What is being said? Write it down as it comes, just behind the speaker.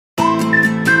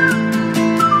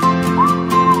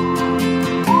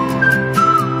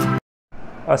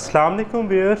Assalamu alaikum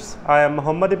viewers, I am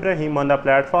Mohammad Ibrahim on the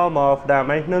platform of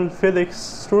Dimensional Physics.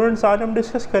 Students, आज हम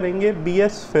discuss करेंगे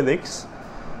BS Physics,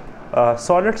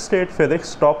 Solid State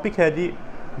Physics. Topic है जी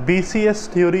BCS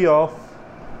Theory of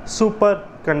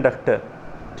Superconductor.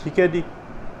 ठीक है जी.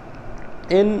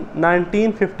 In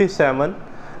 1957,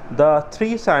 the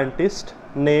three scientists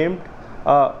named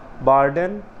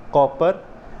Barden, Cooper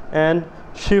and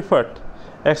Schiffert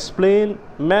explain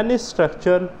many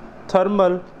structural,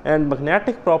 thermal and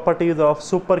magnetic properties of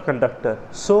superconductor.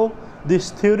 So this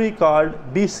theory called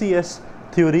BCS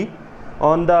theory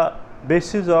on the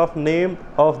basis of name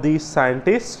of these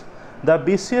scientists. The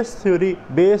BCS theory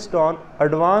based on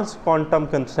advanced quantum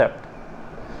concept.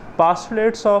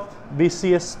 Postulates of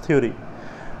BCS theory.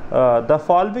 The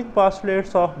following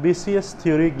postulates of BCS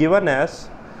theory given as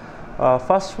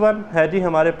first one है जी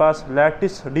हमारे पास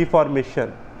lattice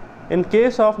deformation. In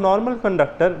case of normal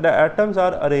conductor, the atoms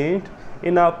are arranged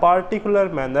in a particular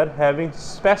manner having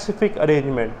specific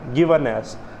arrangement given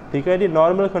as. ठीक है जी.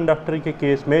 Normal conductor के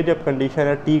case में जब condition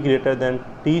है T greater than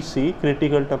TC,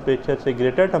 critical temperature से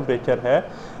greater temperature है,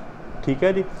 ठीक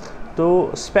है जी,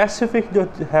 तो स्पेसिफिक जो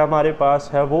है हमारे पास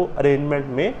है वो अरेंजमेंट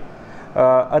में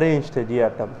अरेंज थे जी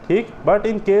एटम. ठीक. But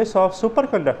in case of super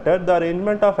conductor the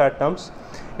arrangement of atoms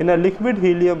in a liquid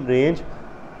helium range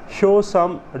show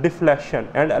some deflection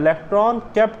and electron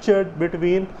captured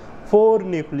between 4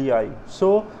 nuclei. So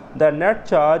the net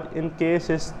charge in case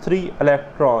is 3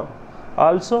 electron.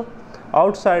 Also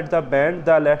outside the band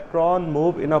the electron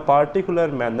move in a particular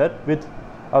manner with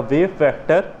a wave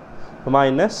vector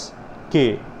minus k.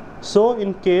 So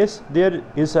in case there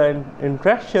is an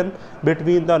interaction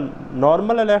between the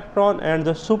normal electron and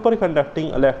the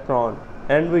superconducting electron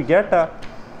and we get a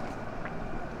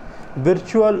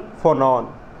virtual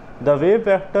phonon. The wave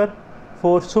vector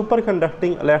for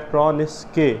superconducting electron is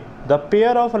k. The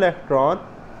pair of electron,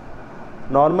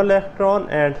 normal electron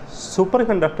and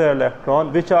superconductor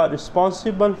electron, which are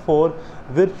responsible for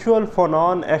virtual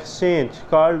phonon exchange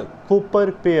called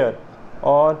Cooper pair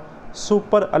और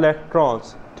super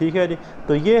electrons. ठीक है जी.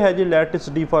 तो ये है जी lattice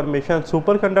deformation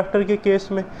superconductor के case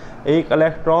में. एक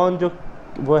electron जो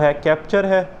वो है कैप्चर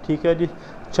है, ठीक है जी,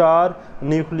 4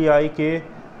 न्यूक्लियाई के,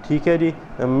 ठीक है जी,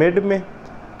 मिड में,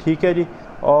 ठीक है जी.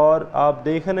 और आप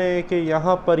देख रहे हैं कि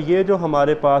यहाँ पर ये जो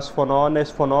हमारे पास फोनॉन है,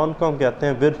 इस फोनॉन को हम कहते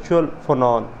हैं वर्चुअल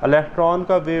फोनॉन. इलेक्ट्रॉन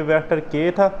का वेव वेक्टर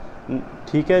के था,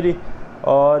 ठीक है जी,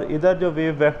 और इधर जो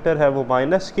वेव वेक्टर है वो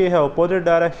माइनस के है, अपोजिट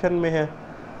डायरेक्शन में है.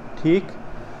 ठीक.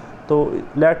 तो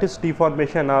लैटिस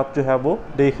डिफॉर्मेशन आप जो है वो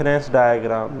देख रहे हैं इस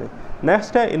डायग्राम में.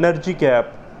 नेक्स्ट है energy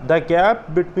gap. The gap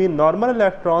between normal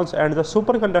electrons and the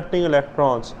superconducting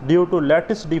electrons due to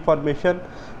lattice deformation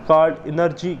called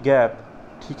energy gap.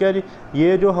 ठीक है जी.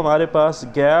 ये जो हमारे पास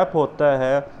गैप होता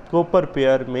है कॉपर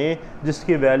पेयर में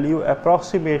जिसकी वैल्यू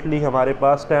अप्रॉक्सीमेटली हमारे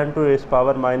पास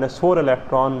 10⁻⁻⁴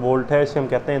 इलेक्ट्रॉन वोल्ट है, इसे हम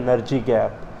कहते हैं एनर्जी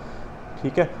गैप.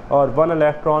 ठीक है. और 1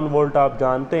 इलेक्ट्रॉन वोल्ट आप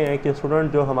जानते हैं कि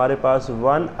स्टूडेंट जो हमारे पास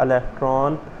 1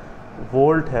 इलेक्ट्रॉन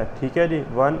वोल्ट है, ठीक है जी,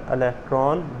 1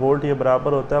 इलेक्ट्रॉन वोल्ट ये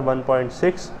बराबर होता है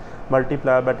 1.6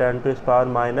 मल्टीप्लाई बाय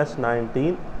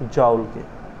 10⁻⁻⁹ जॉल के.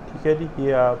 ठीक है जी.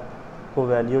 ये आपको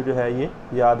वैल्यू जो है ये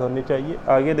याद होनी चाहिए.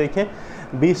 आगे देखें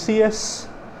BCS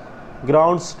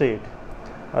ground state.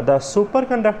 The super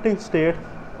conducting state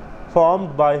formed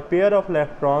by pair of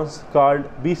electrons called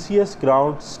BCS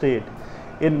ground state.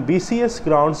 In BCS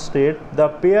ground state the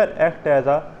pair act as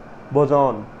a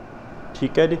boson.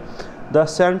 ठीक है जी. The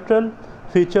central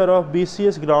feature of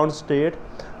BCS ground state,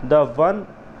 the 1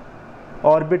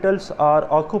 orbitals are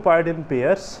occupied in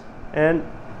pairs and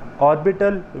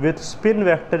orbital with spin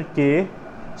vector k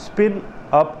spin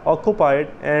up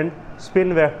occupied and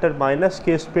spin vector minus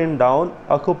k spin down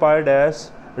occupied as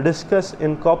discussed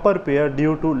in copper pair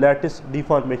due to lattice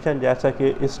deformation, जैसा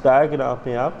कि इस diagram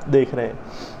में आप देख रहे हैं.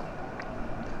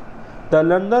 The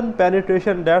London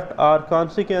penetration depth are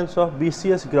consequence of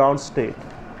BCS ground state.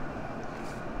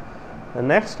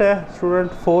 Next है student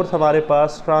fourth हमारे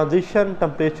पास transition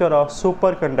temperature of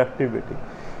super conductivity.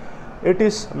 It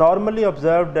is normally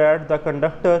observe that the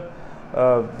conductor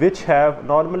which have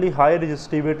normally high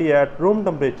resistivity at room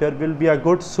temperature will be a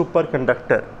good super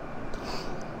conductor.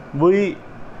 We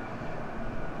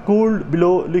cooled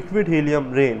below liquid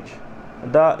helium range.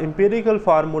 The empirical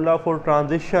formula for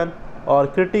transition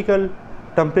और critical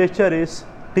temperature is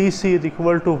TC is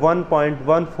equal to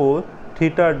 1.14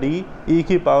 theta D E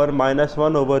की power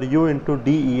 -1 /u into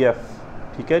DEF.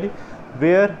 ठीक है जी.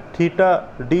 Where theta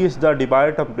D is the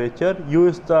डिबाइड temperature, u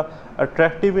is the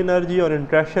attractive energy और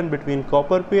interaction between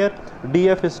copper pair,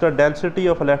 DF is the density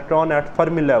of electron eight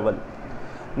Fermi level.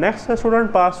 Next है student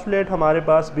postulate हमारे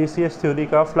पास BCS theory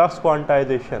का flux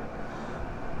quantization.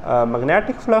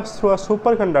 magnetic flux through a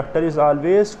superconductor is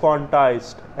always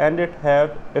quantized and it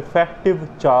have effective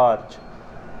charge,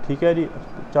 ठीक है जी,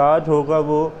 charge होगा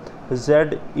वो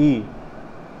ZE,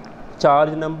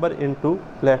 charge number into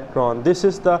electron. This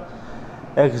is the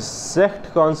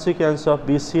exact consequence of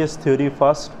BCS theory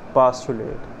first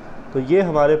postulate. तो ये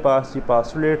हमारे पास ये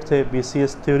postulate थे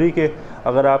BCS theory के.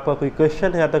 अगर आपका कोई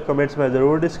क्वेश्चन है तो कमेंट्स में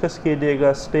ज़रूर डिस्कस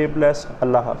कीजिएगा. Stay blessed.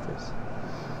 अल्लाह हाफिज़.